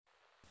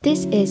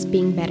This is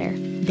Being Better,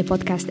 the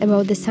podcast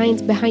about the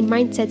science behind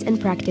mindsets and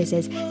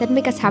practices that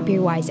make us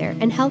happier, wiser,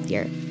 and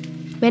healthier.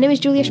 My name is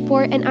Julia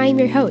Spoor and I am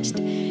your host.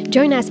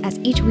 Join us as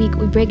each week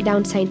we break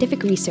down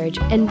scientific research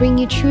and bring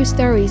you true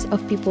stories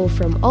of people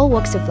from all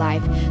walks of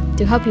life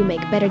to help you make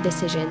better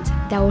decisions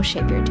that will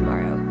shape your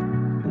tomorrow.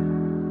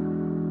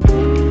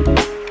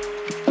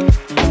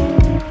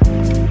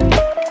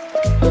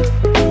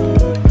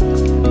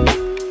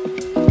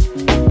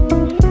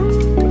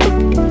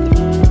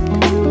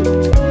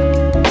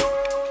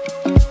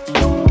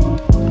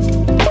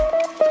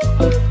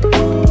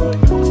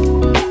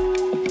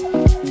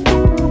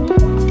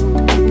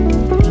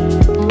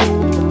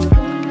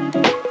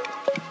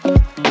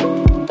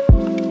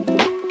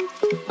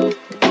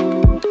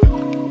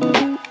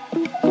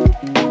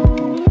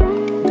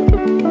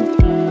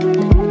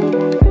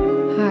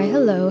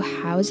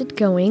 How's it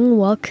going?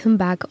 Welcome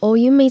back, all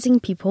you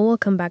amazing people.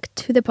 Welcome back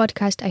to the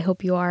podcast. I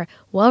hope you are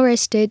well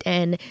rested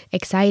and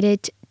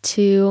excited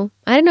to,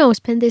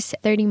 spend this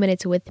 30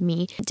 minutes with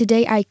me.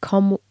 Today I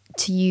come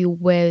to you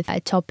with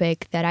a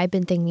topic that I've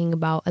been thinking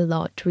about a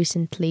lot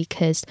recently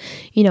because,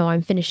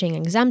 I'm finishing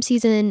exam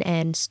season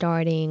and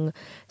starting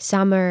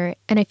summer.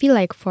 And I feel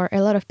like for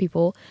a lot of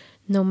people,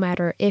 no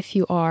matter if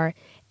you are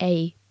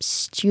a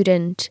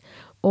student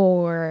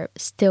or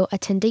still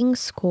attending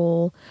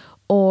school,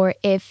 or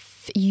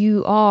if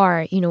you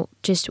are,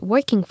 just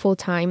working full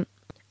time,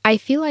 I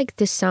feel like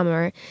this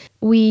summer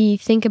we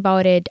think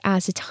about it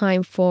as a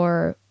time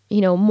for,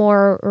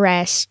 more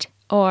rest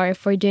or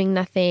for doing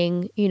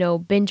nothing,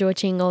 binge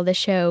watching all the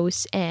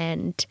shows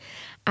and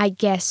I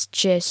guess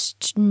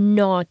just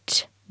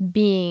not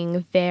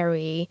being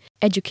very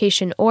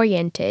education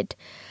oriented.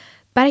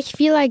 But I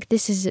feel like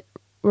this is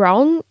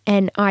wrong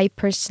and I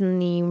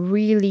personally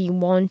really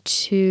want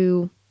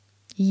to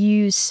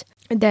use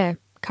the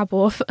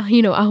couple of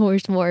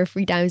hours more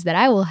free times that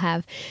I will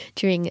have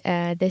during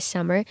this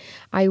summer.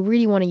 I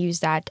really want to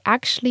use that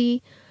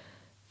actually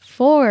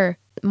for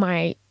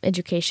my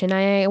education.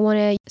 I want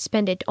to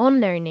spend it on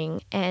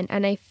learning and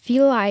I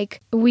feel like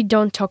we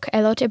don't talk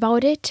a lot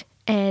about it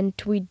and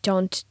we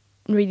don't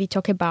really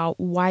talk about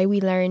why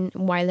we learn,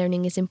 why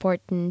learning is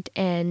important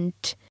and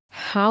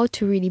how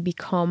to really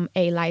become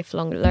a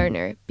lifelong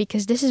learner,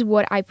 because this is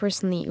what I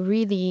personally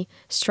really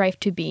strive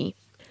to be.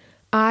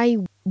 I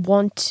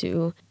want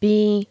to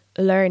be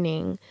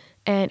learning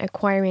and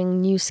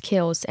acquiring new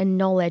skills and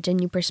knowledge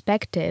and new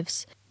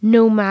perspectives,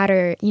 no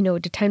matter,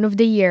 the time of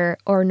the year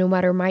or no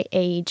matter my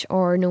age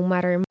or no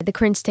matter the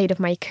current state of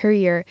my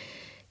career,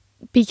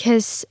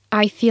 because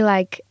I feel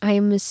like I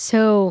am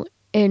so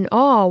in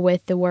awe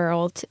with the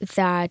world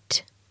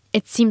that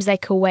it seems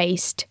like a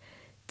waste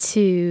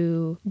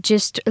to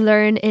just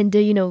learn in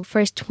the,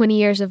 first 20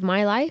 years of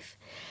my life.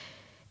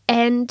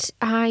 And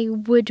I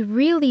would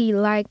really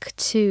like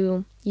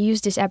to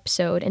use this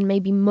episode and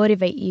maybe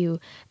motivate you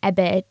a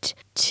bit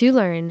to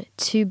learn,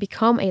 to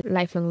become a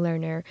lifelong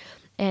learner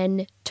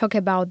and talk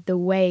about the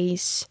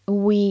ways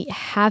we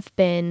have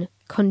been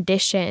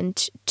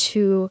conditioned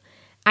to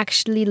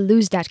actually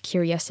lose that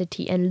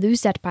curiosity and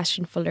lose that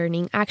passion for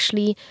learning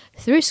actually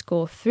through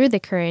school, through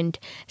the current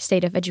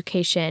state of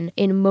education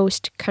in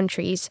most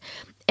countries,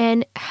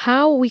 and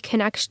how we can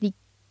actually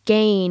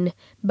gain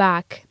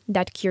back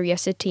that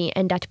curiosity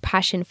and that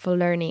passion for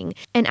learning.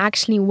 And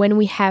actually, when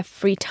we have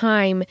free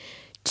time,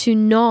 to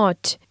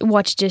not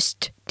watch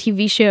just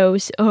TV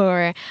shows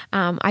or,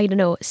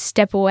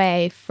 step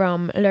away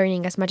from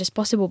learning as much as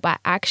possible, but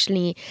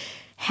actually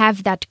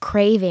have that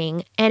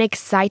craving and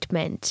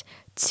excitement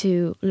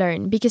to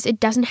learn. Because it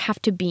doesn't have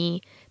to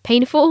be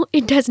painful.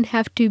 It doesn't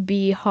have to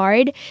be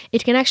hard.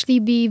 It can actually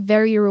be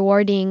very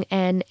rewarding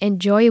and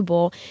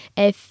enjoyable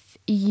if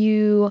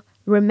you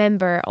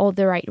remember all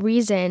the right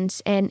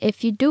reasons and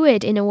if you do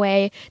it in a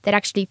way that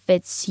actually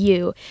fits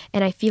you.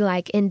 And I feel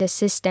like in the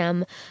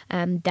system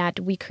that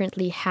we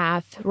currently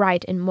have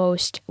right in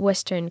most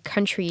Western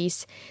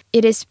countries,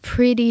 it is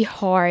pretty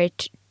hard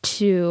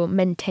to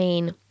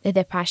maintain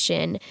the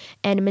passion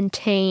and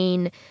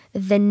maintain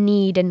the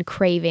need and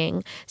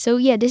craving. So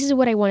this is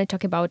what I want to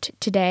talk about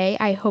today.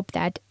 I hope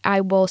that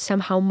I will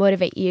somehow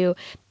motivate you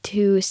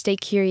to stay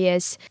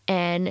curious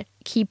and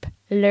keep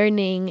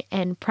learning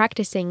and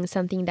practicing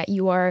something that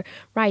you are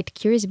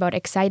curious about,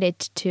 excited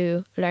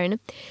to learn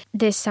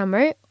this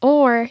summer.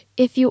 Or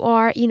if you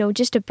are,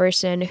 just a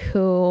person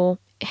who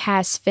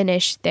has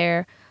finished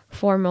their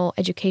formal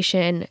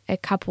education a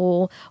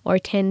couple or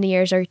 10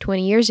 years or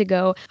 20 years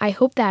ago, I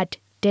hope that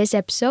this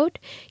episode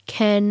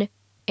can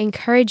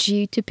encourage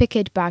you to pick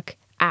it back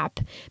up,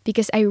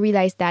 because I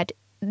realize that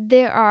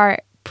there are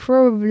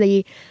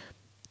probably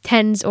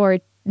tens or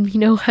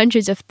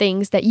hundreds of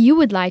things that you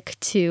would like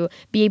to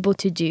be able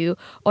to do,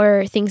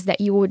 or things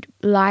that you would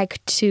like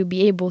to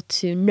be able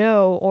to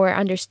know or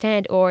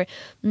understand or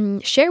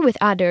share with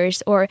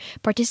others, or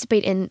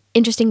participate in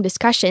interesting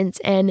discussions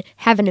and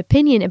have an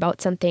opinion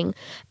about something.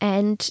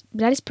 And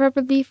that is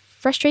probably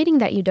frustrating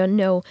that you don't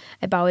know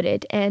about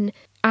it. And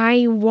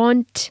I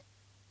want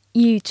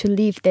you to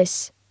leave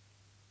this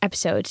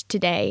episode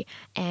today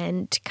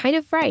and kind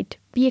of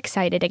be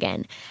excited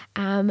again.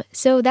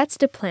 So that's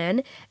the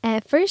plan.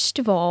 First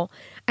of all,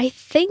 I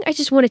think I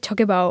just want to talk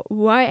about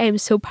why I'm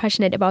so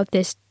passionate about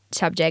this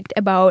subject,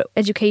 about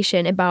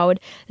education, about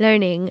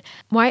learning,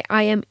 why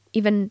I am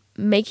even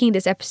making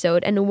this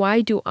episode, and why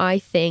do I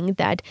think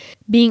that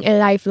being a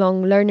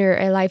lifelong learner,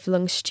 a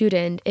lifelong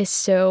student is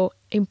so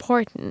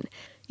important.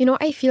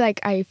 I feel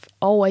like I've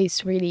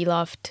always really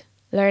loved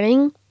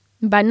learning,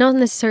 but not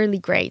necessarily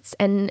grades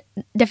and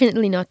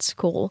definitely not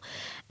school.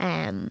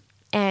 And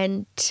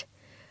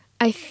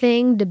I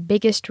think the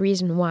biggest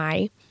reason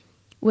why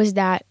was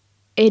that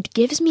it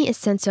gives me a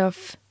sense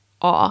of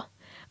awe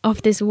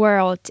of this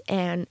world,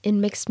 and it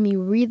makes me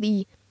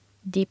really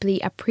deeply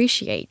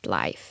appreciate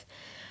life.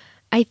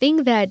 I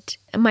think that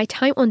my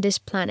time on this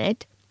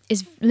planet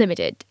is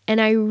limited, and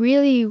I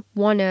really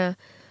want to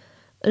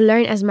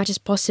learn as much as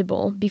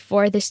possible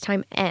before this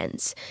time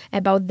ends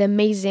about the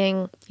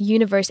amazing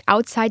universe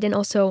outside and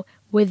also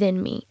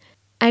within me.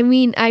 I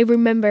mean, I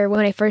remember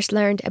when I first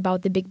learned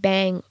about the Big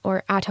Bang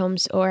or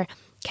atoms or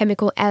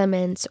chemical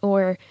elements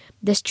or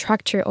the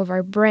structure of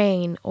our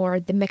brain or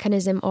the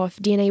mechanism of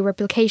DNA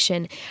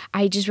replication.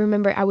 I just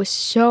remember I was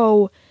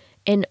so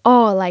in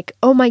awe, like,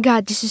 oh my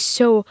God, this is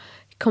so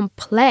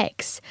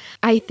complex.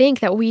 I think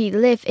that we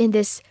live in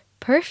this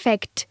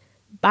perfect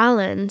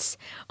balance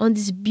on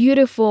this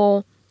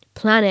beautiful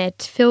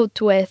planet filled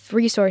with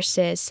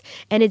resources,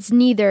 and it's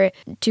neither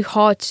too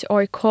hot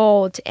or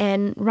cold,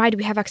 and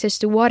we have access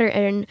to water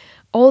and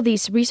all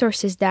these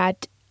resources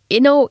that,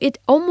 it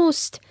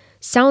almost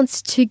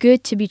sounds too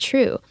good to be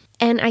true.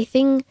 And I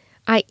think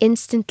I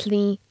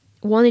instantly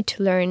wanted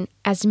to learn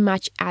as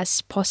much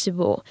as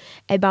possible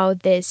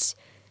about this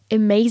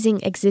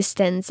amazing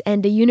existence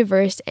and the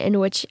universe in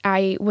which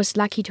I was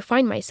lucky to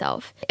find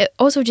myself.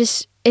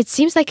 It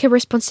seems like a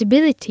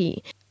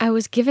responsibility. I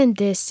was given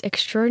this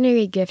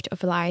extraordinary gift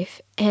of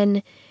life,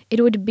 and it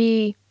would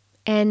be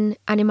an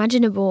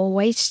unimaginable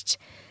waste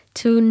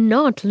to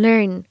not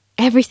learn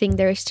everything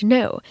there is to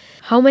know.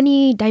 How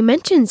many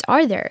dimensions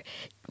are there?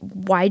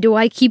 Why do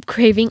I keep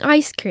craving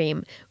ice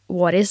cream?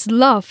 What is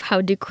love?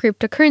 How do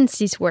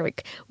cryptocurrencies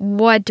work?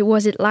 What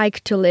was it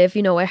like to live,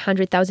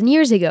 100,000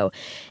 years ago?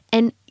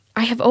 And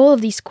I have all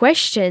of these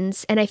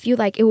questions, and I feel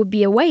like it would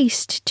be a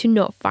waste to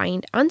not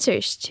find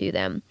answers to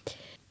them.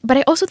 But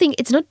I also think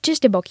it's not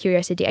just about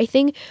curiosity. I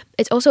think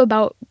it's also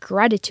about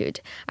gratitude.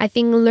 I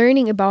think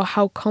learning about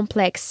how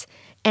complex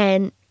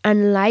and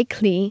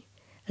unlikely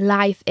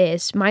life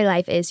is, my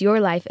life is,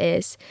 your life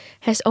is,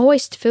 has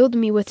always filled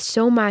me with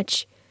so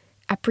much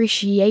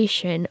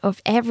appreciation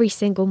of every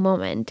single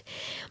moment.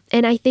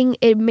 And I think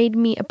it made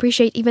me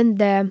appreciate even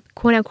the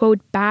quote-unquote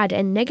bad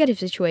and negative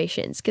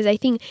situations, because I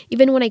think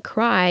even when I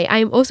cry,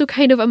 I'm also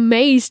kind of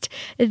amazed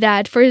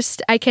that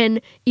first I can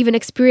even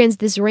experience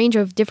this range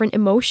of different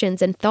emotions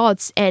and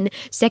thoughts, and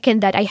second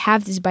that I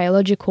have this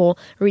biological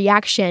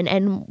reaction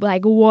and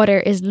like water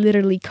is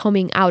literally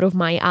coming out of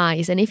my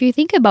eyes. And if you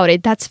think about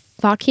it, that's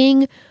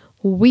fucking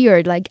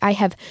weird. Like, I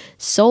have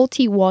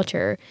salty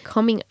water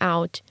coming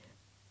out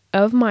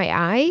of my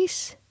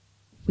eyes.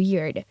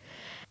 Weird.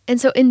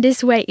 And so in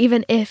this way,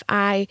 even if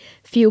I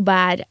feel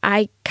bad,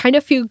 I kind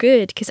of feel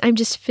good because I'm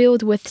just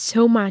filled with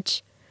so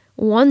much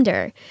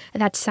wonder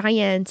that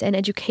science and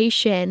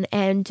education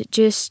and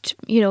just,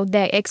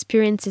 the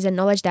experiences and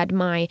knowledge that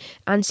my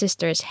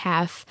ancestors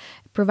have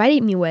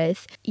provided me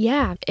with,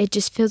 it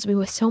just fills me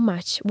with so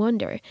much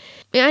wonder.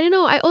 I don't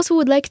know, I also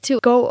would like to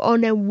go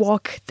on a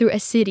walk through a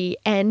city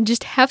and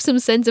just have some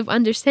sense of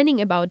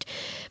understanding about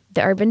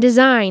the urban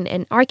design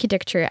and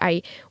architecture.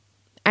 I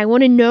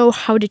want to know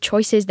how the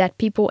choices that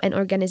people and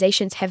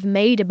organizations have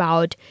made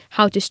about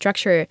how to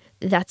structure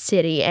that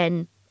city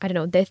and,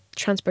 the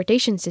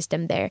transportation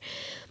system there,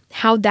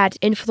 how that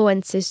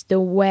influences the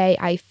way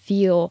I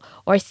feel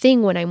or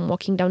think when I'm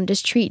walking down the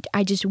street.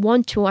 I just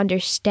want to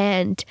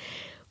understand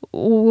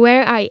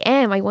where I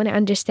am. I want to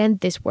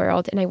understand this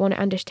world, and I want to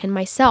understand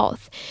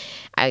myself.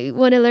 I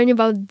want to learn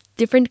about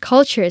different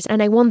cultures,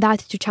 and I want that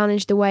to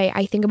challenge the way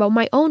I think about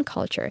my own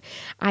culture.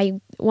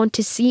 I want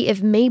to see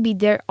if maybe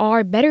there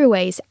are better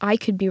ways I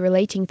could be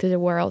relating to the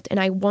world, and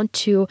I want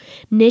to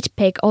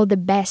nitpick all the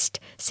best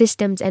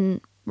systems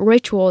and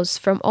rituals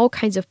from all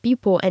kinds of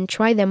people and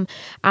try them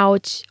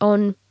out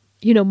on,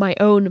 my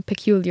own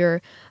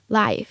peculiar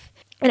life.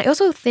 And I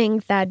also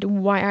think that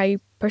why I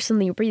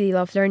personally really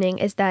love learning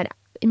is that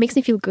it makes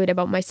me feel good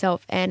about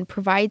myself and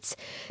provides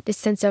this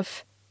sense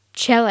of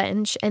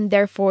challenge and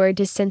therefore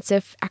this sense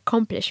of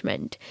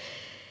accomplishment.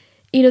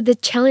 The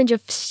challenge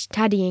of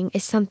studying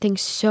is something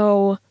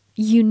so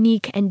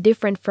unique and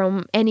different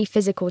from any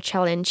physical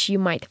challenge you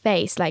might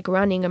face, like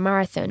running a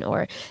marathon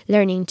or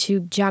learning to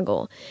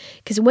juggle.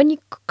 Because when you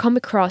come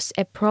across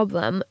a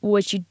problem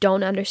which you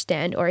don't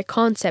understand or a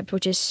concept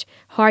which is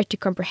hard to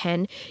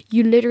comprehend,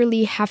 you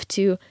literally have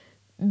to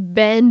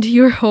bend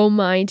your whole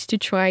mind to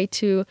try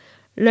to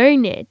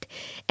learn it.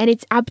 And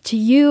it's up to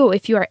you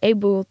if you are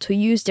able to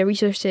use the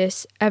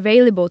resources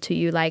available to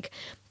you, like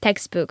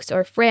textbooks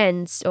or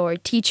friends or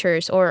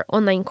teachers or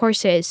online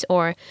courses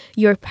or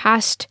your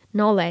past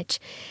knowledge.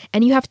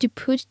 And you have to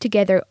put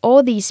together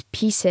all these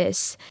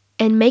pieces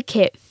and make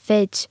it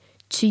fit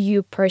to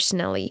you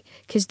personally,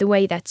 because the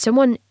way that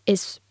someone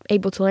is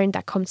able to learn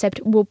that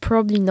concept will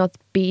probably not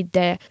be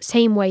the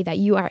same way that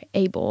you are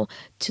able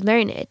to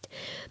learn it.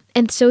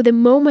 And so the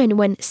moment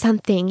when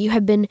something you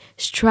have been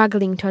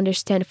struggling to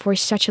understand for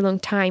such a long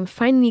time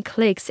finally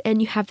clicks, and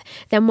you have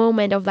the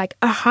moment of like,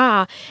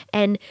 aha,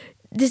 and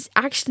this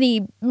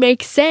actually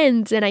makes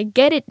sense and I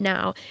get it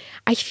now,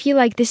 I feel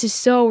like this is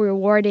so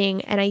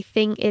rewarding, and I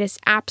think it is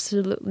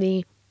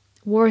absolutely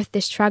worth the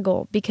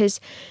struggle,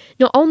 because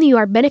not only you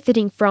are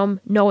benefiting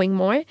from knowing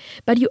more,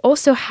 but you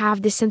also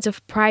have this sense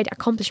of pride,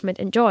 accomplishment,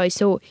 and joy.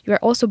 So you are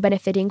also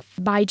benefiting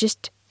by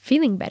just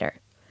feeling better.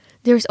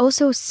 There's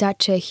also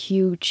such a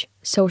huge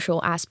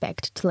social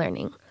aspect to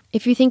learning.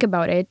 If you think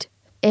about it,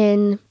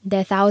 in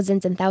the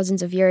thousands and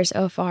thousands of years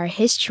of our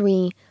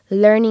history,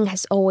 learning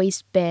has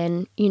always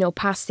been,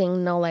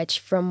 passing knowledge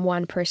from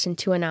one person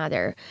to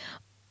another.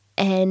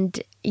 And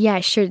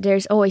yeah, sure,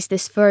 there's always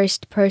this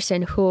first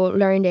person who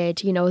learned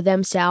it,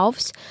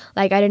 themselves.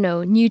 Like, I don't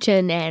know,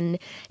 Newton and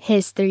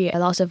his 3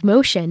 laws of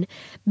motion.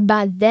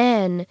 But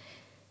then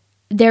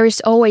there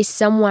is always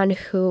someone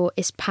who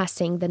is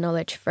passing the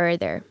knowledge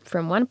further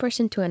from one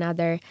person to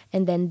another.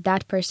 And then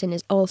that person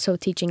is also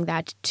teaching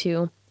that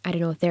to, I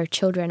don't know, their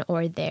children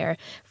or their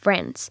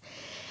friends.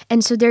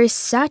 And so there is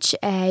such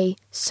a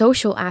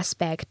social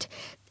aspect.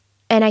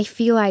 And I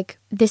feel like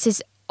this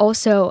is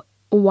also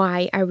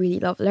why I really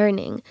love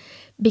learning,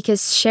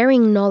 because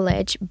sharing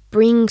knowledge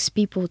brings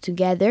people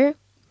together,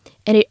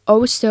 and it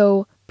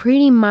also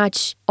pretty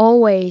much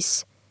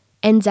always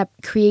ends up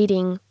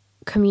creating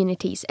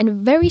communities,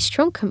 and very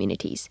strong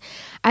communities.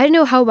 I don't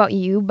know how about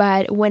you,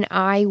 but when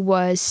I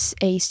was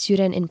a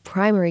student in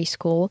primary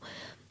school,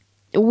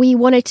 we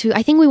wanted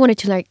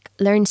to like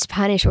learn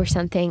Spanish or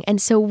something. And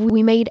so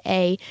we made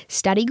a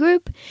study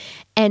group.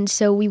 And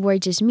so we were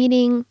just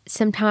meeting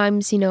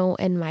sometimes,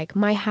 in like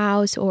my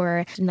house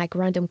or in like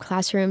random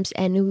classrooms.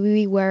 And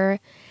we were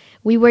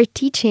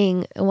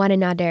teaching one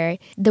another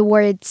the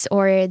words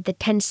or the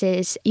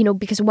tenses,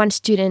 because one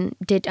student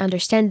did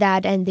understand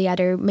that and the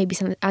other maybe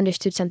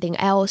understood something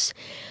else.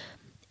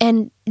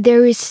 And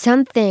there is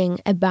something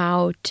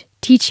about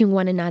teaching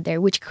one another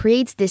which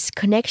creates this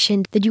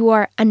connection that you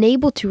are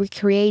unable to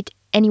recreate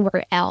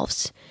anywhere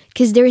else,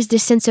 because there is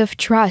this sense of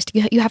trust.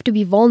 You have to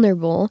be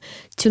vulnerable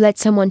to let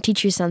someone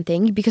teach you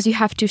something, because you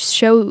have to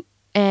show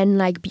and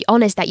like be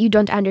honest that you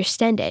don't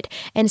understand it.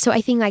 And so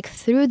I think like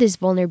through this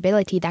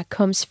vulnerability that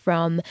comes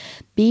from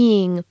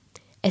being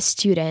a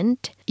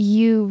student,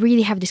 you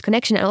really have this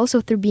connection. And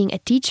also through being a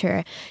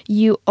teacher,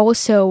 you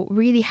also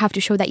really have to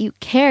show that you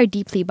care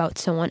deeply about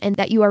someone and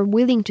that you are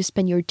willing to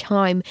spend your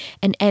time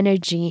and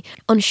energy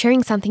on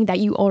sharing something that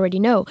you already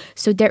know.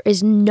 So there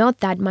is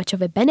not that much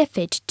of a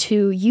benefit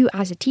to you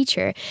as a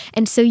teacher.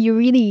 And so you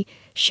really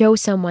show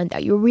someone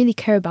that you really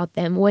care about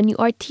them when you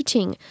are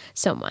teaching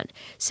someone.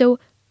 So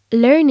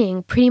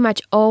learning pretty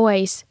much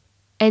always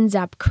ends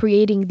up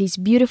creating these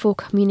beautiful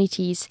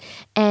communities.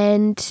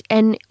 And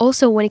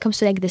also when it comes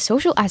to like the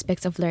social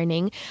aspects of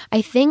learning,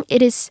 I think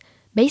it is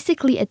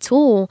basically a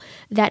tool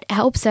that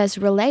helps us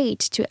relate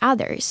to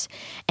others.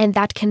 And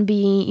that can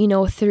be,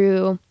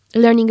 through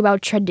learning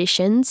about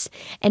traditions.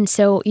 And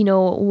so,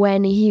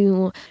 when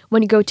you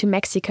go to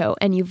Mexico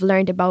and you've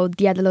learned about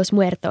Dia de los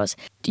Muertos,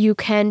 you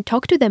can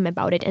talk to them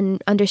about it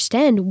and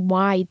understand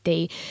why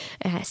they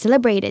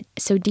celebrate it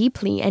so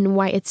deeply and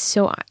why it's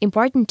so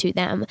important to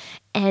them.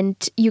 And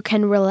you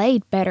can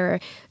relate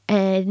better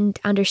and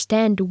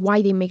understand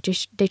why they make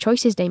the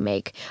choices they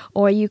make.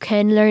 Or you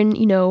can learn,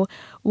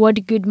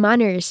 what good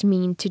manners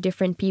mean to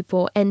different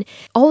people. And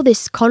all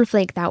this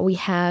conflict that we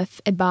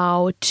have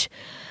about,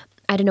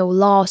 I don't know,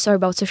 laws or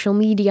about social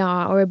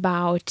media or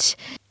about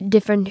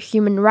different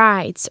human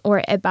rights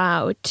or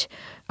about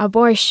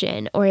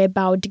abortion or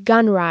about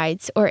gun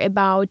rights or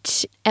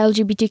about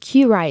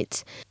LGBTQ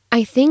rights.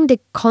 I think the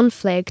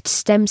conflict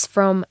stems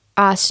from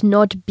us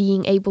not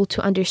being able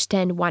to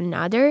understand one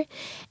another,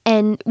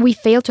 and we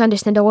fail to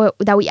understand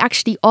that we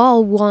actually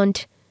all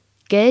want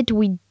good.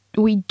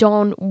 We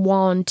don't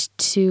want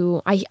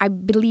to, I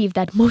believe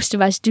that most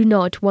of us do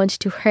not want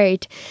to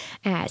hurt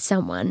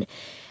someone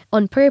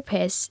on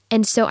purpose.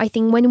 And so I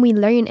think when we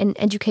learn and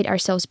educate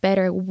ourselves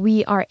better,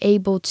 we are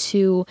able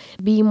to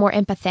be more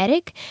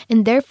empathetic,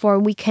 and therefore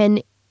we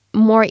can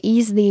more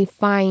easily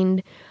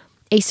find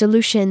a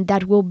solution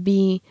that will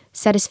be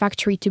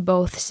satisfactory to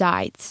both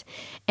sides.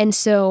 And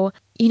so,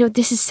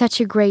 this is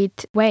such a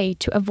great way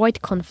to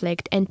avoid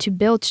conflict and to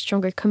build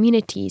stronger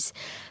communities,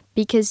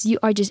 because you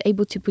are just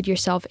able to put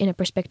yourself in a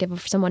perspective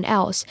of someone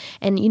else.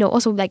 And,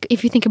 also like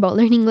if you think about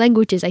learning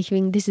languages, I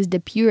think this is the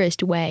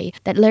purest way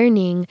that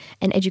learning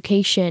and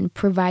education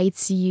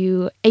provides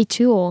you a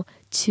tool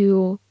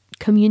to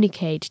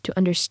communicate, to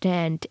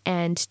understand,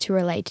 and to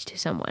relate to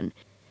someone.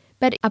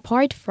 But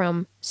apart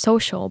from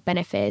social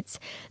benefits,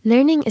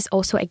 learning is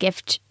also a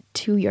gift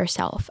to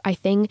yourself. I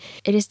think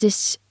it is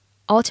this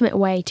ultimate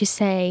way to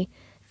say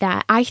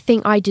that I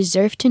think I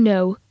deserve to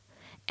know,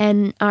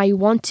 and I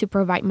want to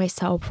provide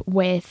myself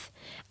with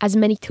as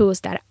many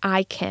tools that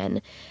I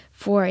can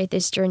for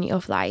this journey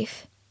of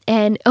life.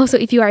 And also,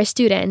 if you are a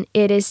student,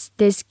 it is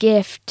this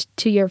gift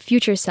to your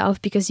future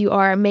self because you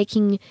are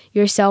making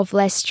yourself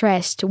less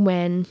stressed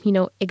when,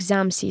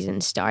 exam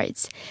season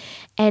starts.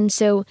 And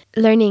so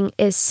learning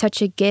is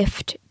such a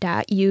gift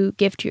that you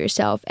give to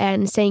yourself,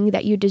 and saying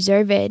that you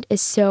deserve it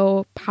is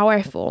so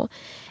powerful.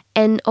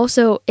 And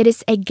also, it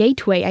is a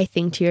gateway, I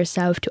think, to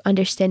yourself, to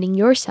understanding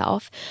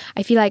yourself.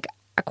 I feel like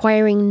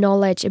acquiring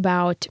knowledge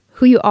about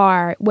who you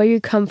are, where you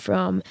come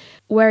from,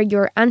 where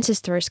your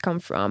ancestors come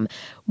from,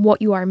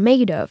 what you are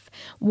made of,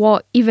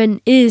 what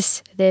even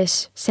is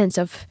this sense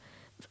of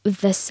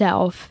the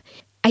self.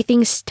 I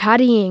think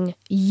studying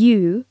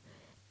you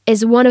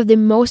is one of the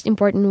most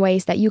important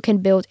ways that you can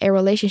build a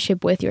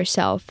relationship with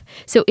yourself.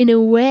 So in a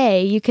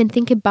way, you can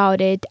think about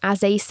it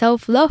as a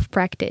self-love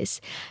practice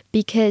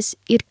because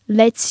it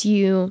lets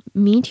you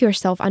meet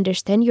yourself,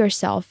 understand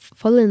yourself,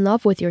 fall in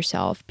love with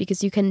yourself,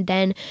 because you can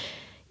then,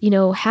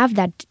 have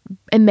that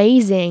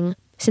amazing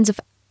sense of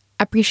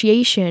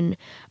appreciation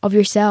of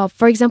yourself.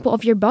 For example,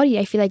 of your body.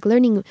 I feel like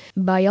learning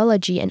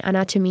biology and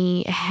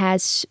anatomy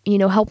has,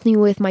 helped me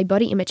with my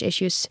body image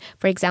issues,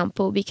 for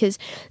example, because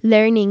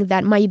learning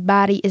that my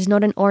body is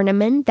not an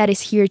ornament that is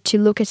here to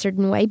look a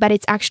certain way, but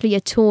it's actually a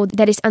tool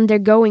that is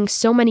undergoing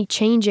so many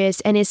changes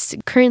and is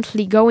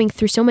currently going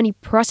through so many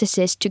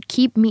processes to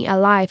keep me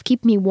alive,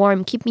 keep me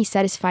warm, keep me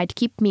satisfied,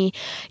 keep me,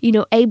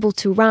 able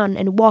to run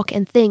and walk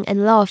and think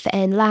and love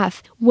and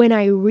laugh. When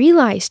I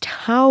realized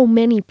how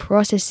many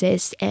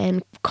processes and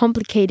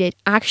complicated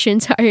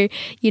actions are,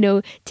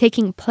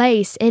 taking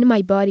place in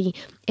my body,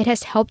 it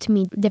has helped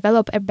me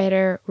develop a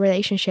better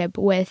relationship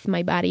with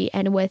my body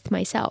and with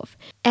myself.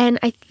 And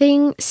I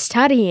think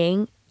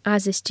studying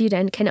as a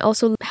student can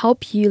also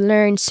help you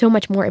learn so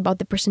much more about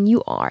the person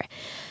you are.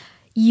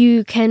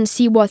 You can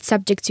see what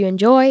subjects you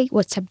enjoy,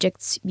 what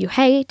subjects you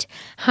hate,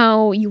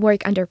 how you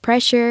work under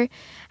pressure,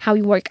 how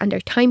you work under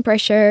time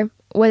pressure,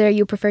 whether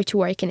you prefer to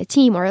work in a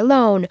team or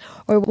alone,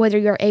 or whether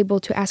you're able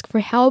to ask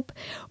for help,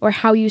 or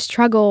how you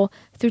struggle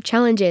through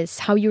challenges,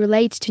 how you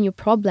relate to new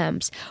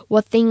problems,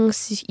 what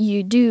things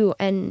you do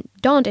and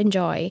don't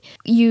enjoy.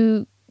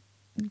 You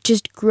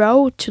just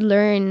grow to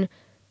learn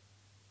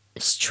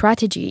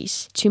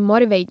strategies to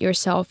motivate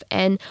yourself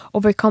and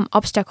overcome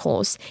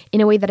obstacles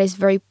in a way that is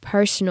very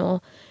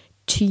personal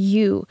to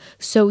you.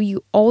 So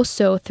you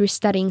also, through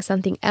studying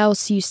something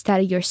else, you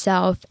study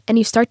yourself and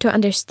you start to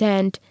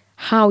understand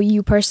how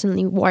you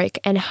personally work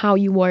and how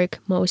you work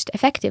most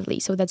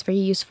effectively. So that's very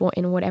useful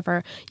in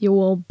whatever you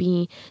will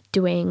be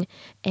doing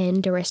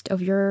in the rest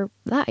of your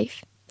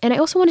life. And I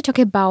also want to talk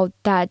about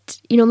that,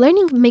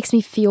 learning makes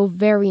me feel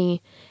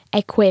very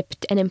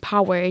equipped and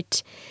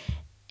empowered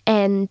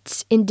and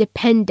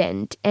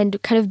independent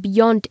and kind of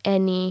beyond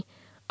any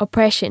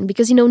oppression,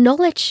 because,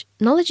 knowledge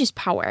is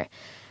power.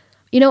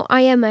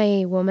 I am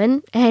a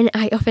woman, and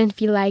I often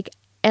feel like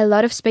a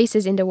lot of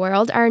spaces in the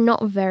world are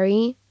not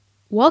very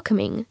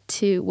welcoming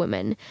to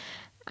women,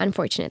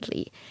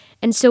 unfortunately.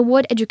 And so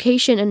what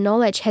education and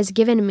knowledge has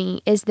given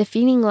me is the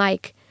feeling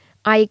like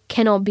I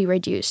cannot be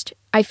reduced.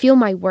 I feel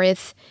my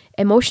worth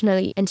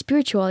emotionally and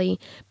spiritually,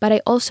 but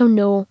I also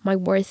know my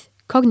worth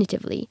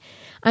cognitively.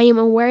 I am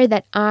aware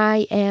that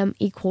I am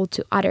equal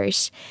to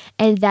others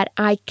and that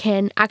I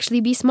can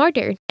actually be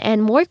smarter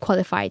and more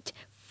qualified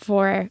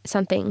for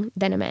something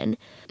than a man.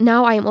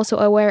 Now I am also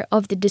aware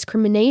of the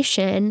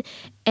discrimination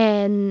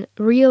and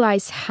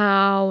realize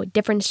how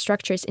different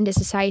structures in the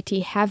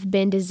society have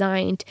been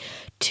designed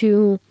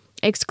to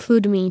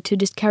exclude me, to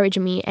discourage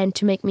me, and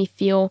to make me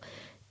feel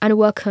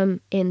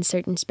unwelcome in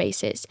certain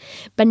spaces.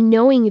 But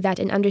knowing that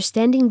and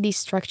understanding these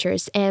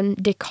structures and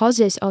the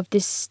causes of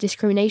this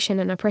discrimination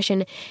and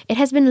oppression, it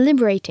has been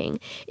liberating.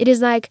 It is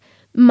like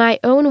my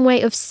own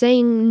way of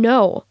saying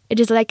no. It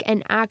is like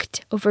an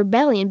act of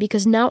rebellion,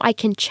 because now I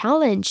can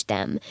challenge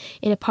them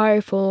in a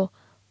powerful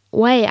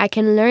way. I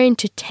can learn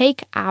to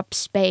take up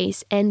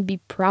space and be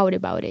proud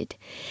about it.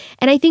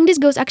 And I think this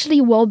goes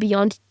actually well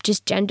beyond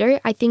just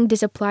gender. I think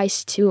this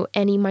applies to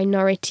any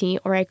minority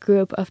or a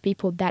group of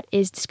people that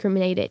is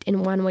discriminated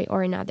in one way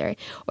or another,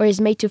 or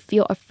is made to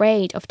feel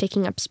afraid of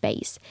taking up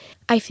space.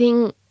 I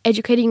think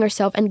educating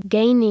yourself and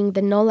gaining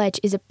the knowledge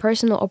is a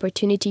personal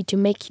opportunity to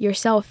make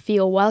yourself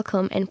feel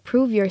welcome and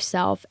prove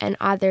yourself and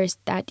others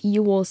that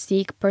you will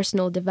seek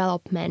personal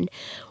development,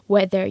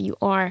 whether you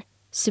are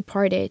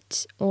supported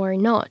or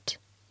not.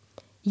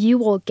 You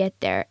will get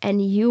there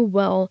and you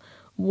will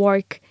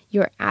work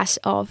your ass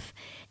off.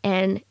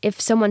 And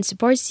if someone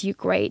supports you,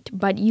 great,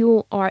 but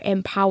you are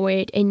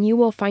empowered and you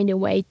will find a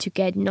way to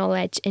get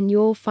knowledge and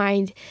you'll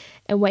find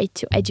a way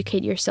to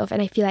educate yourself.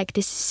 And I feel like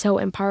this is so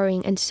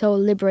empowering and so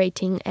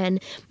liberating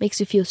and makes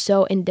you feel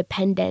so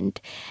independent.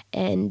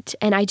 And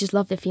I just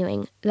love the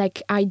feeling.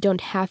 Like, I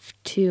don't have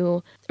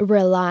to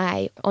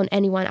rely on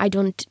anyone. I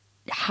don't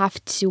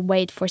have to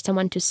wait for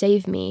someone to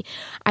save me.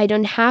 I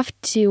don't have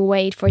to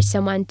wait for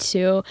someone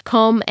to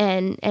come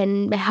and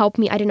help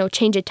me, I don't know,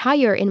 change a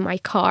tire in my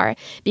car,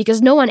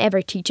 because no one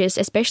ever teaches,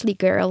 especially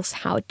girls,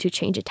 how to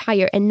change a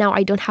tire. And now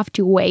I don't have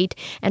to wait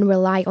and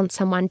rely on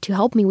someone to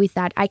help me with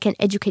that. I can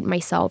educate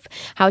myself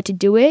how to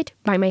do it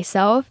by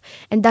myself.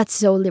 And that's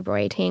so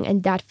liberating,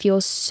 and that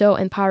feels so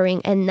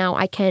empowering. And now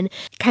I can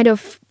kind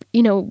of,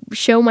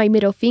 show my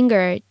middle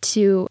finger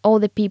to all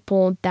the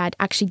people that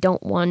actually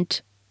don't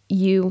want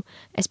you,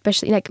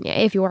 especially like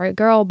if you are a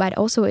girl, but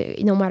also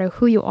no matter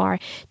who you are,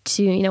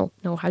 to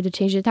know how to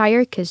change the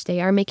tire, because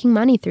they are making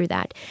money through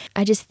that.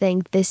 I just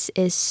think this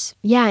is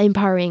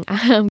empowering.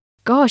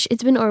 Gosh,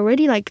 it's been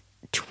already like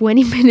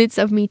 20 minutes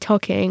of me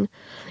talking.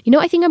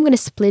 I think I'm gonna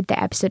split the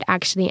episode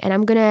actually, and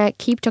I'm gonna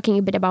keep talking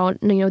a bit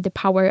about the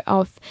power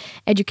of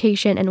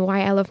education and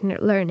why I love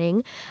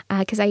learning,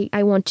 because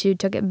I want to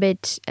talk a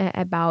bit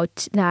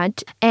about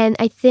that. And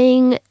I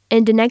think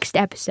in the next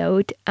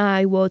episode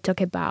I will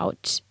talk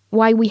about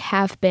why we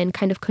have been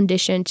kind of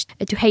conditioned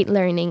to hate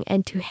learning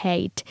and to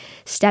hate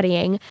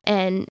studying,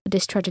 and the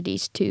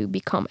strategies to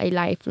become a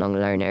lifelong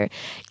learner,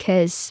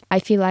 because I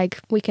feel like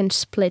we can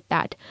split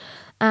that.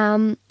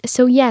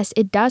 So yes,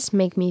 it does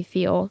make me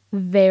feel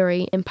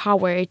very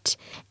empowered,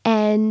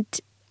 and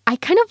I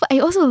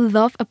also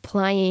love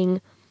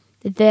applying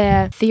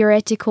the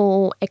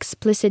theoretical,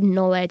 explicit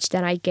knowledge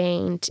that I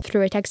gained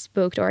through a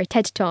textbook or a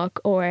TED Talk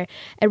or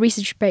a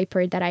research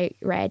paper that I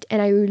read,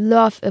 and I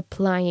love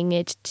applying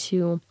it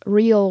to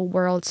real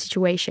world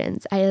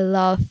situations. I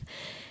love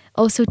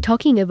also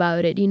talking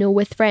about it,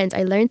 with friends.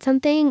 I learned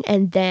something,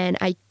 and then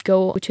I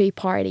go to a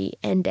party,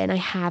 and then I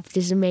have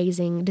this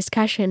amazing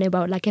discussion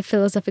about like a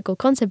philosophical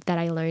concept that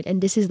I learned,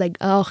 and this is like,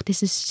 oh,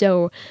 this is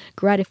so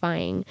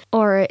gratifying.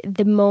 Or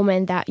the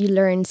moment that you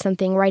learn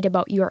something right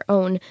about your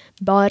own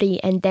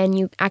body, and then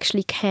you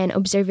actually can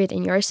observe it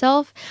in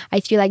yourself. I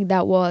feel like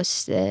that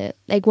was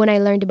like when I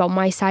learned about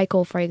my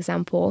cycle, for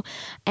example,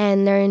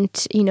 and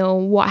learned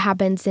what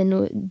happens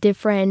in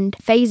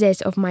different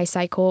phases of my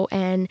cycle,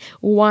 and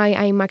why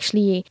I'm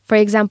actually, for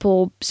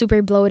example,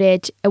 super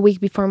bloated a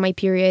week before my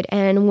period,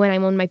 and when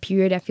I'm on my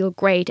period I feel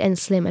great and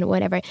slim and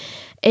whatever.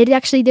 It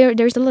actually,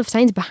 there's a lot of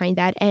science behind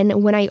that,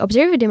 and when I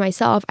observed it in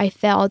myself, I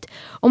felt,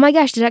 oh my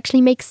gosh, that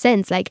actually makes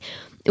sense. Like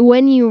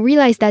when you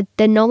realize that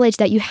the knowledge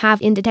that you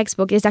have in the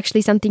textbook is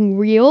actually something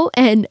real.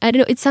 And I don't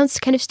know, it sounds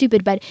kind of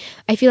stupid, but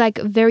I feel like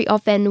very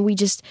often we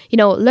just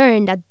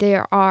learn that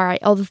there are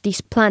all of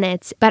these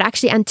planets, but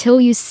actually until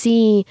you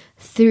see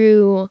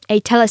through a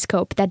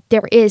telescope that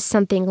there is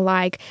something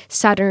like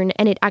Saturn,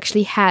 and it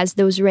actually has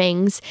those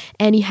rings,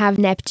 and you have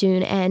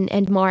Neptune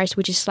and Mars,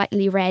 which is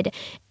slightly red,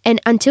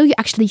 and until you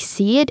actually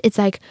see it, it's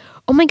like,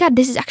 oh my god,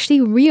 this is actually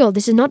real.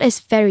 This is not a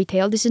fairy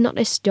tale. This is not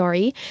a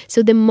story.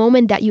 So the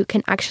moment that you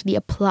can actually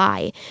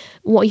apply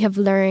what you have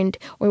learned,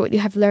 or what you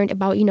have learned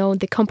about,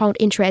 the compound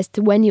interest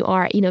when you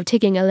are,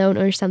 taking a loan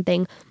or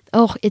something,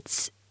 oh,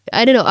 it's,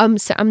 I don't know, I'm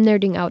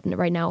nerding out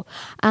right now.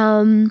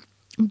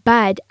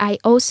 But I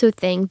also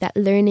think that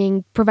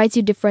learning provides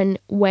you different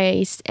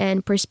ways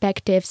and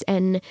perspectives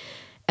and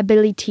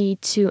ability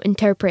to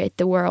interpret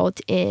the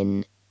world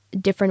in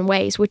different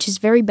ways, which is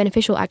very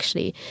beneficial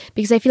actually,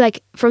 because I feel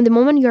like from the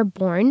moment you're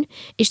born,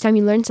 each time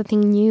you learn something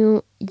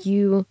new,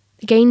 you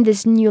gain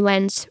this new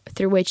lens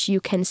through which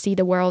you can see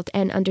the world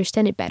and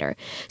understand it better.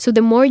 So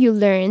the more you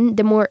learn,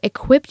 the more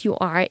equipped you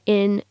are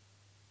in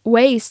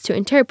ways to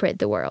interpret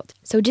the world.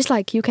 So just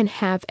like you can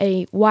have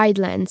a wide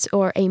lens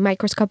or a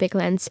microscopic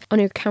lens on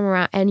your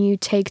camera, and you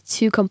take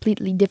two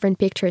completely different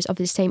pictures of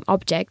the same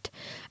object,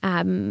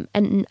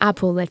 an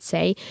apple, let's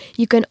say,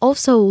 you can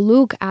also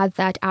look at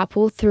that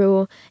apple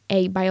through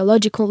a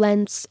biological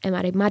lens, a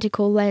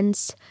mathematical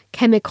lens,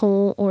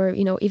 chemical, or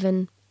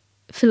even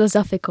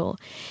philosophical.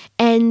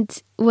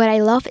 And what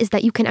I love is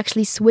that you can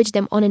actually switch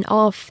them on and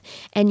off,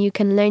 and you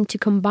can learn to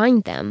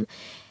combine them.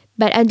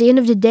 But at the end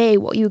of the day,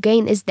 what you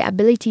gain is the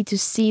ability to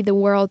see the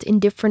world in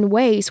different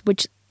ways,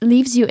 which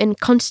leaves you in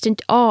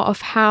constant awe of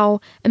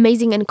how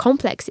amazing and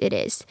complex it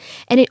is.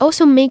 And it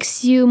also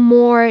makes you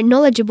more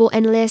knowledgeable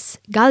and less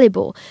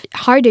gullible,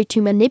 harder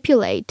to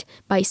manipulate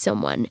by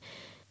someone,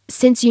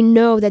 since you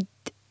know that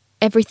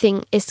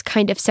everything is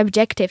kind of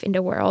subjective in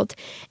the world,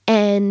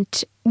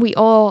 and we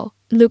all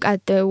look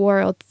at the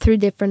world through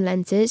different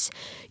lenses.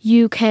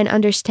 You can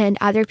understand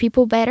other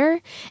people better,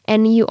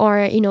 and you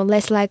are,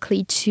 less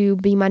likely to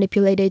be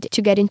manipulated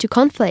to get into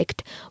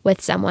conflict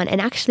with someone.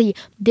 And actually,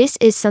 this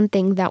is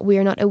something that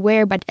we're not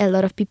aware, but a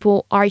lot of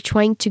people are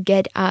trying to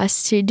get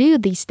us to do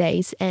these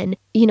days. And,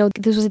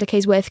 this was the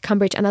case with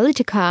Cambridge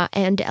Analytica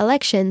and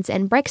elections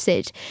and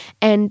Brexit.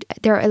 And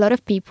there are a lot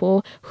of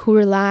people who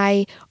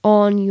rely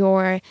on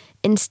your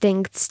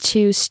instincts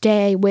to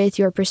stay with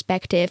your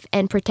perspective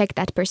and protect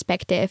that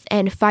perspective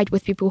and fight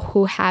with people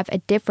who have a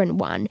different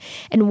one.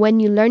 And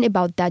when you learn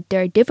about that,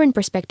 there are different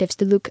perspectives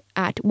to look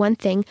at one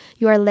thing,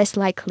 you are less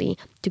likely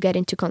to get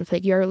into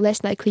conflict, you're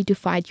less likely to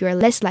fight, you're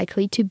less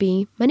likely to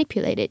be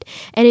manipulated.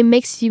 And it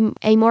makes you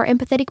a more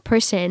empathetic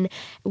person,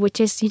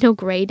 which is,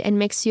 great, and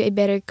makes you a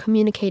better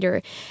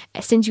communicator,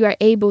 since you are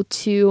able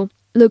to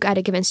look at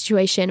a given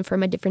situation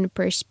from a different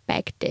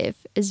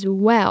perspective as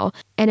well.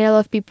 And a lot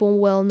of people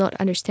will not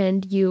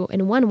understand you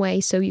in one way,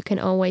 so you can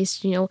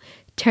always,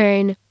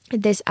 turn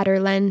this other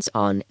lens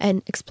on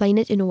and explain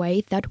it in a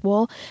way that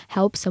will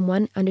help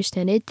someone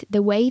understand it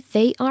the way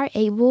they are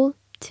able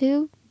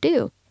to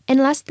do. And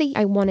lastly,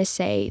 I want to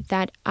say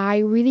that I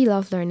really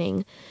love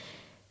learning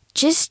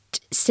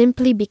just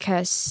simply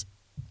because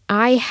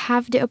I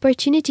have the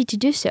opportunity to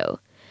do so.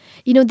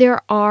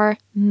 There are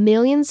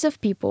millions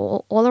of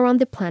people all around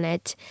the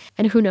planet,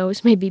 and who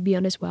knows, maybe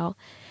beyond as well,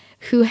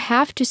 who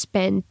have to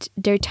spend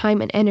their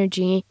time and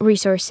energy,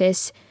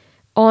 resources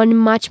on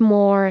much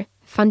more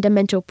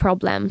fundamental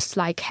problems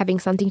like having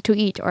something to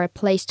eat or a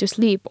place to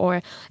sleep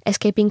or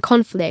escaping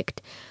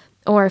conflict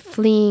or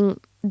fleeing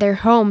their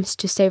homes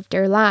to save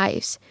their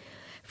lives.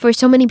 For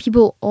so many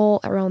people all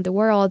around the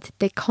world,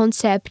 the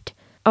concept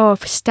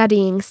of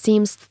studying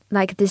seems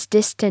like this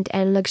distant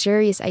and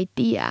luxurious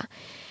idea.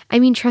 I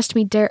mean, trust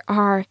me, there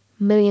are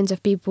millions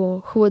of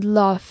people who would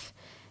love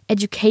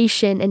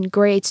education and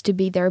grades to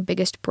be their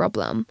biggest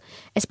problem,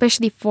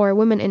 especially for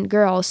women and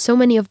girls. So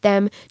many of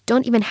them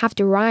don't even have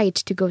the right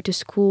to go to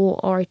school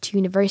or to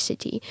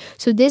university.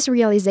 So this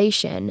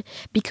realization,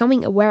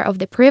 becoming aware of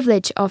the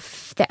privilege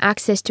of the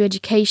access to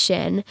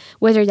education,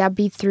 whether that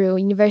be through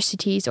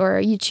universities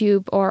or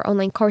YouTube or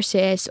online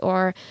courses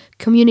or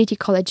community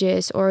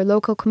colleges or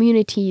local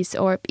communities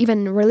or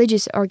even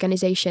religious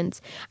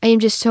organizations, I am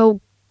just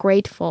so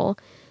grateful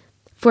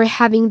for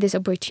having this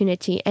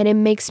opportunity, and it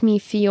makes me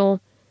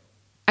feel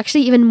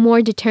actually even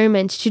more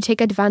determined to take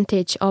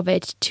advantage of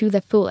it to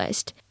the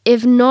fullest.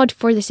 If not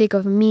for the sake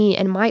of me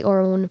and my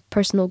own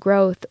personal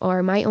growth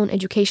or my own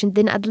education,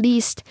 then at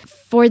least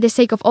for the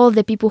sake of all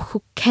the people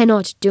who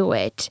cannot do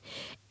it.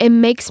 It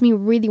makes me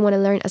really want to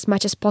learn as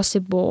much as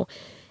possible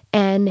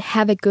and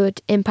have a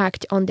good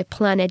impact on the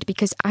planet,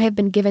 because I have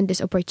been given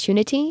this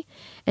opportunity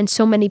and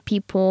so many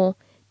people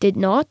did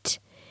not.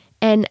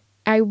 And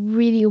I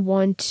really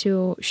want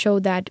to show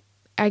that,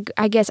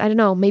 I guess, I don't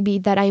know, maybe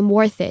that I'm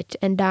worth it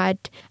and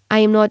that I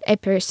am not a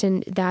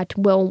person that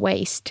will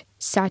waste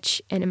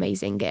such an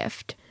amazing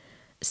gift.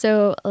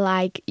 So,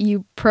 like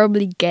you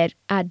probably get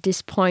at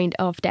this point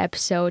of the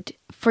episode,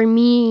 for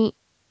me,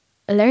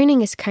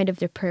 learning is kind of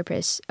the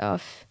purpose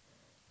of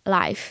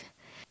life.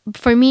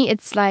 For me,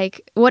 it's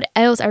like, what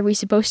else are we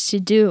supposed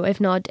to do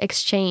if not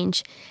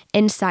exchange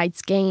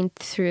insights gained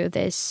through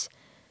this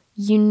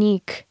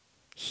unique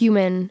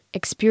human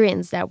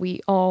experience that we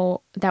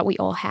all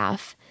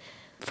have.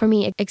 For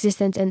me,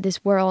 existence in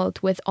this world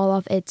with all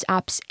of its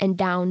ups and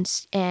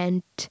downs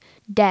and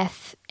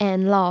death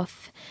and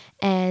love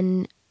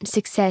and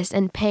success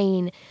and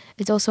pain,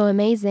 is also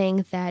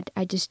amazing that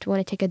I just want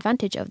to take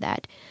advantage of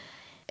that.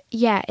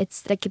 Yeah,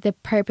 it's like the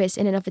purpose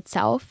in and of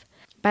itself.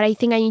 But I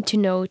think I need to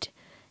note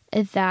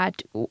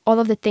that all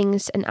of the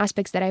things and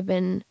aspects that I've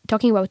been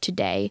talking about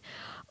today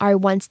are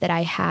ones that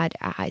I had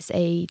as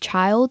a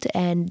child,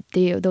 and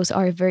those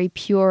are very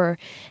pure,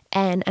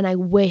 and I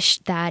wish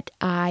that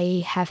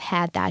I have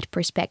had that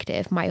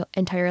perspective my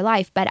entire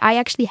life, but I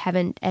actually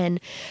haven't. And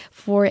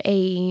for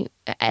a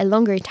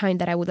longer time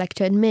that I would like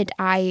to admit,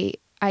 I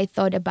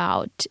thought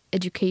about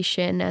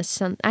education as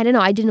some, I don't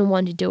know, I didn't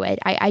want to do it.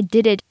 I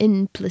did it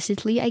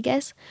implicitly, I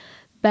guess,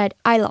 but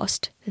I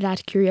lost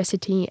that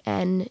curiosity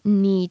and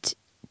need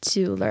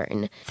to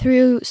learn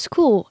through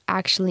school,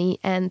 actually,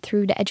 and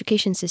through the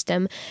education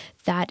system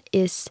that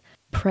is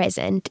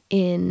present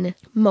in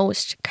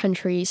most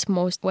countries,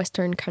 most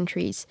Western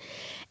countries.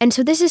 And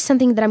so this is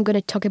something that I'm going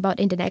to talk about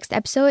in the next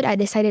episode. I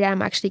decided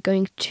I'm actually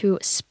going to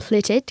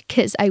split it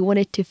because I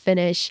wanted to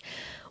finish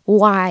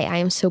why I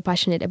am so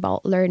passionate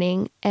about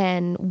learning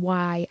and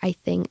why I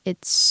think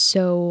it's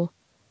so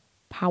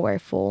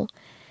powerful.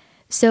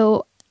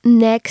 So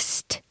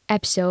next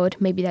episode,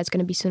 maybe that's going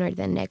to be sooner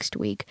than next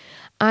week,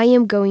 I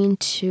am going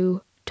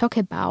to talk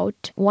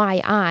about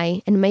why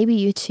I, and maybe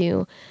you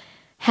too,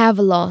 have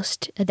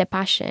lost the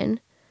passion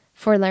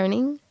for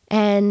learning,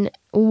 and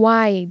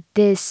why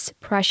this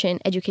Prussian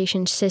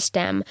education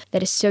system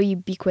that is so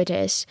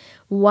ubiquitous,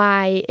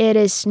 why it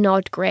is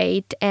not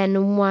great,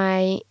 and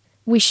why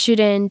we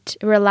shouldn't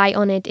rely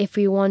on it if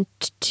we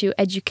want to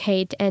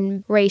educate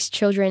and raise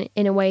children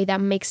in a way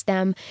that makes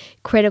them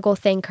critical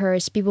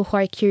thinkers, people who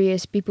are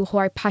curious, people who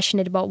are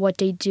passionate about what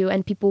they do,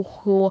 and people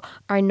who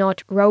are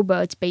not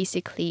robots,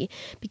 basically.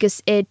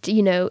 Because it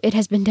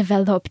has been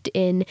developed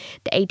in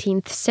the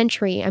 18th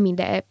century,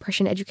 the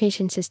Prussian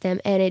education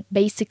system, and it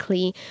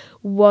basically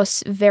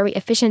was very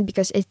efficient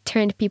because it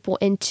turned people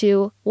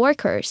into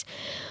workers.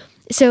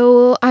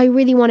 So I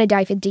really want to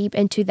dive deep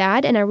into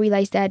that, and I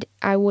realized that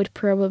I would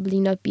probably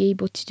not be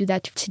able to do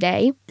that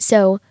today.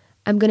 So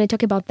I'm going to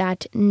talk about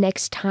that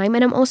next time,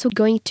 and I'm also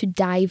going to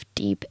dive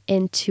deep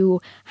into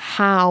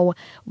how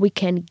we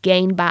can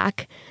gain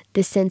back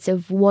the sense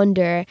of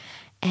wonder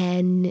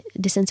and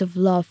the sense of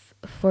love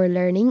for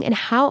learning, and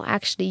how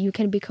actually you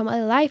can become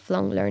a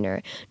lifelong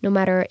learner, no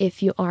matter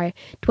if you are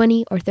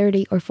 20 or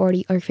 30 or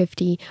 40 or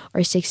 50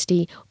 or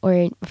 60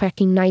 or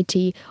fucking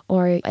 90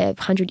 or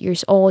 100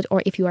 years old,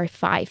 or if you are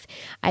 5.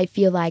 I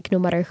feel like no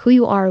matter who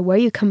you are, where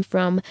you come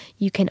from,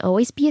 you can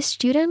always be a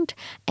student,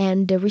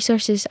 and the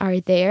resources are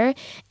there,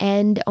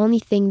 and the only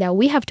thing that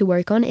we have to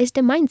work on is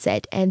the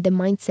mindset, and the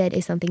mindset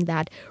is something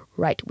that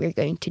we're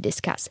going to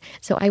discuss.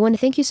 So I want to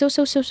thank you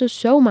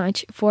so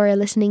much for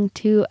listening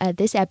to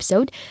this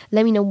episode.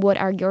 Let me know what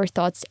are your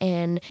thoughts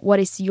and what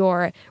is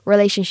your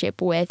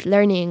relationship with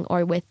learning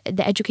or with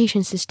the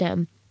education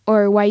system,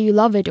 or why you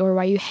love it or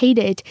why you hate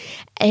it.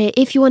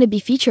 If you want to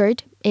be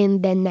featured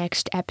in the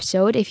next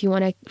episode, if you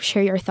want to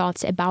share your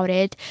thoughts about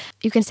it,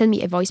 you can send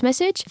me a voice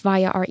message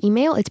via our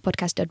email. It's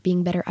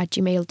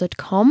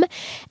podcast.beingbetter@gmail.com,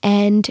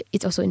 and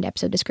it's also in the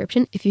episode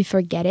description if you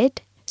forget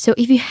it. So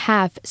if you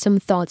have some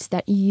thoughts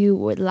that you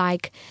would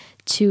like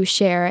to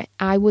share,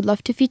 I would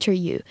love to feature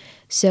you.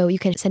 So you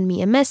can send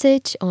me a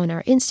message on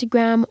our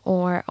Instagram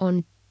or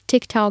on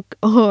TikTok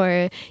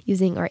or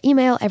using our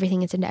email.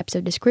 Everything is in the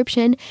episode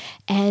description.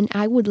 And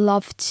I would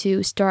love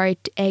to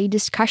start a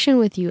discussion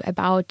with you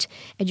about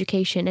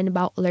education and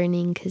about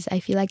learning, because I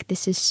feel like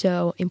this is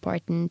so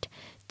important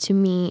to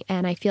me,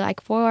 and I feel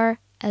like for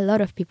a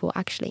lot of people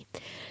actually.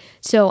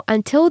 So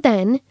until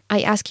then,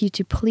 I ask you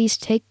to please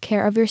take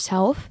care of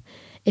yourself,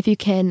 if you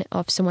can,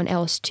 of someone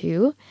else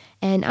too,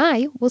 and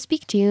I will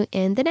speak to you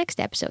in the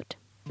next episode.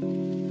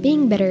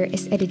 Being Better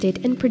is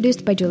edited and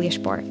produced by Julia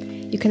Spohr.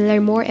 You can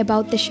learn more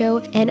about the show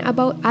and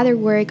about other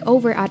work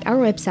over at our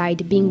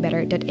website,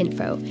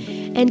 beingbetter.info.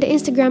 And the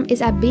Instagram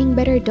is at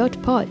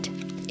beingbetter.pod.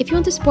 If you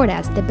want to support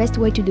us, the best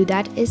way to do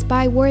that is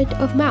by word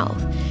of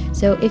mouth.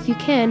 So if you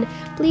can,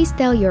 please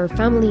tell your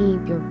family,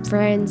 your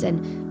friends, and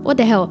what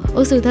the hell,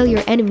 also tell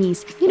your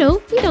enemies. You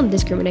know, we don't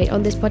discriminate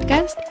on this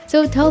podcast.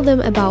 So tell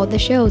them about the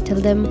show, tell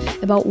them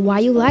about why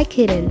you like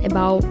it and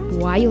about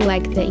why you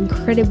like the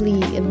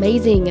incredibly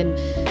amazing and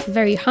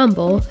very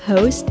humble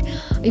host.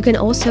 You can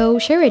also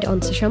share it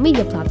on social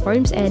media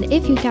platforms, and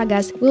if you tag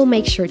us, we'll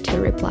make sure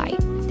to reply.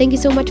 Thank you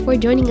so much for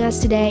joining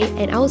us today,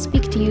 and I will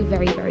speak to you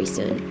very, very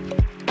soon.